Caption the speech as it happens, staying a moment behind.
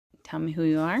Tell me who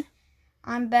you are.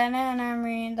 I'm Bennett and I'm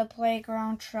reading The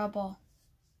Playground Trouble.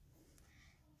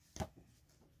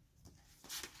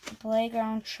 The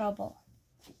Playground Trouble.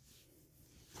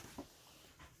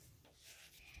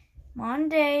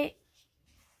 Monday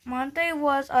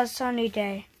was a sunny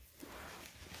day.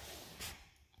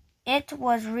 It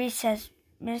was recess.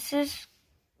 Mrs.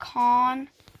 Connor's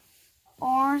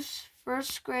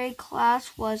first grade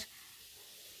class was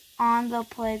on the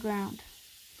playground.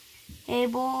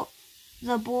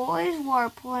 The boys were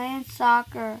playing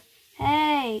soccer.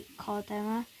 Hey, called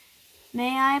Emma.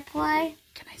 May I play?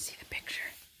 Can I see the picture?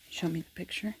 Show me the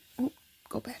picture. Oh,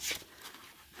 go back.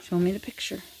 Show me the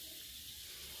picture.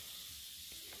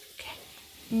 Okay.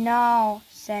 No,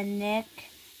 said Nick.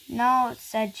 No,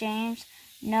 said James.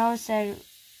 No, said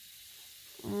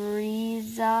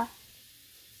Riza.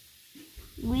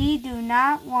 We do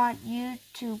not want you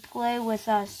to play with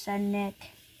us, said Nick.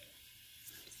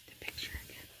 See the picture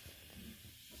again.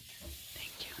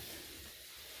 Thank you.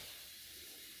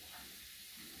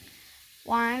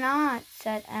 Why not?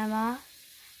 Said Emma.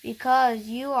 Because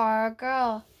you are a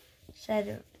girl,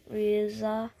 said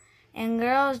Riza, and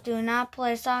girls do not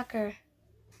play soccer.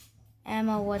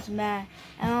 Emma was mad.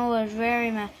 Emma was very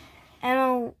mad.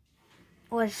 Emma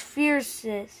was furious.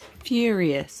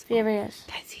 Furious. Furious.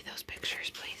 Can I see those pictures,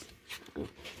 please? Okay.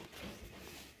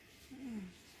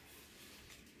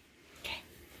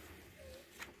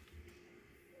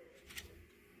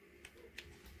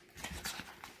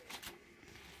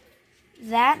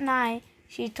 That night,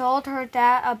 she told her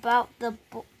dad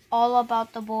all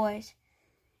about the boys.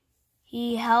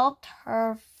 He helped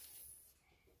her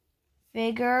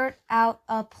figure out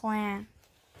a plan.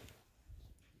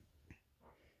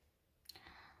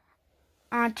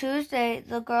 On Tuesday,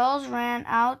 the girls ran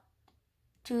out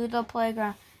to the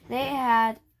playground. They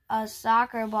had a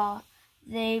soccer ball.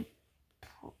 They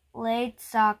played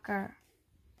soccer.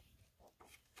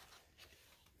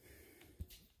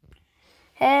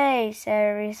 Hey,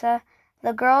 said Arisa,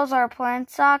 the girls are playing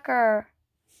soccer.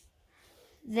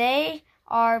 They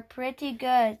are pretty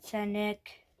good, said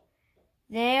Nick.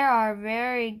 They are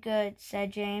very good,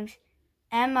 said James.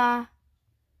 Emma,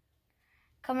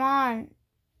 come on.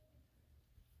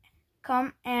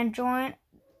 Come and join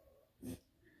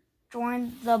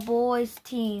the boys'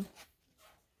 team.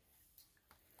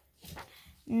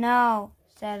 No,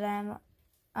 said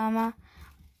Emma.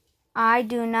 I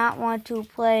do not want to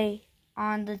play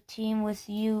on the team with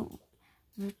you,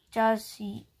 just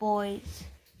boys.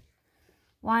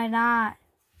 Why not?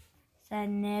 Said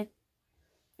Nick.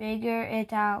 Figure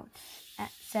it out,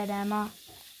 said Emma.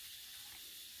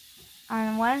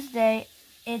 On Wednesday,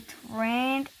 it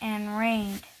rained and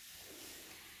rained.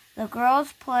 The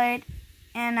girls played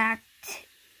at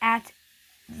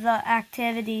the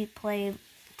activity play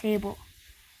table.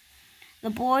 The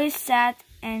boys sat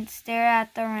and stared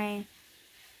at the rain.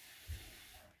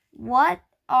 What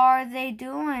are they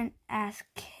doing?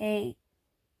 Asked Katie.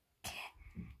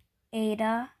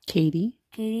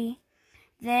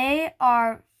 They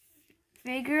are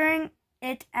figuring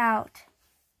it out,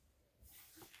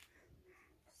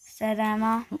 said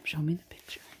Emma. Oh, show me the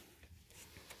picture.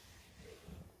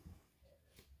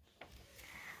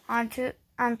 On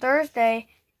Thursday,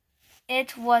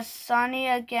 it was sunny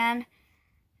again.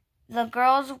 The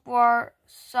girls were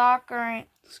scoring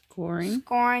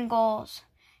goals.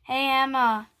 Hey,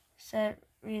 Emma, said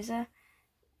Riza.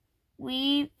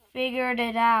 We figured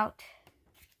it out.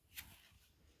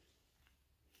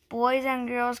 Boys and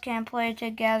girls can play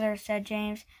together, said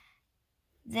James.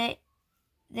 They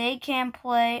can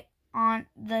play on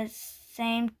the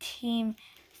same team,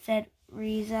 said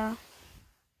Riza.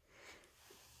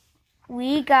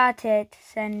 We got it,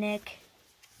 said Nick.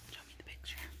 Show me the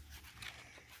picture.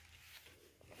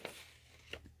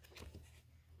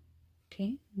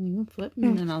 Okay, you can flip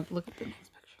and then I'll look at the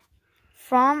next picture.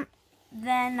 From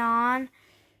then on,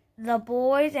 the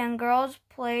boys and girls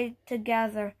played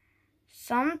together.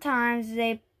 Sometimes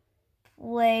they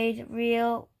played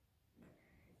really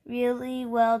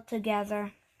well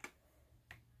together.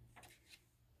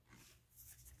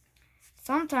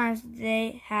 Sometimes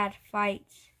they had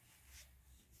fights.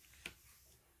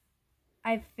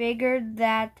 I figured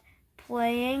that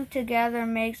playing together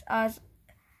makes us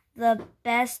the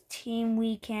best team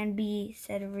we can be,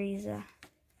 said Riza.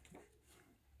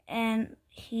 And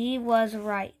he was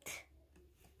right.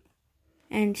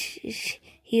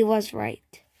 He was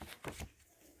right.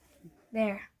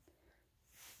 There.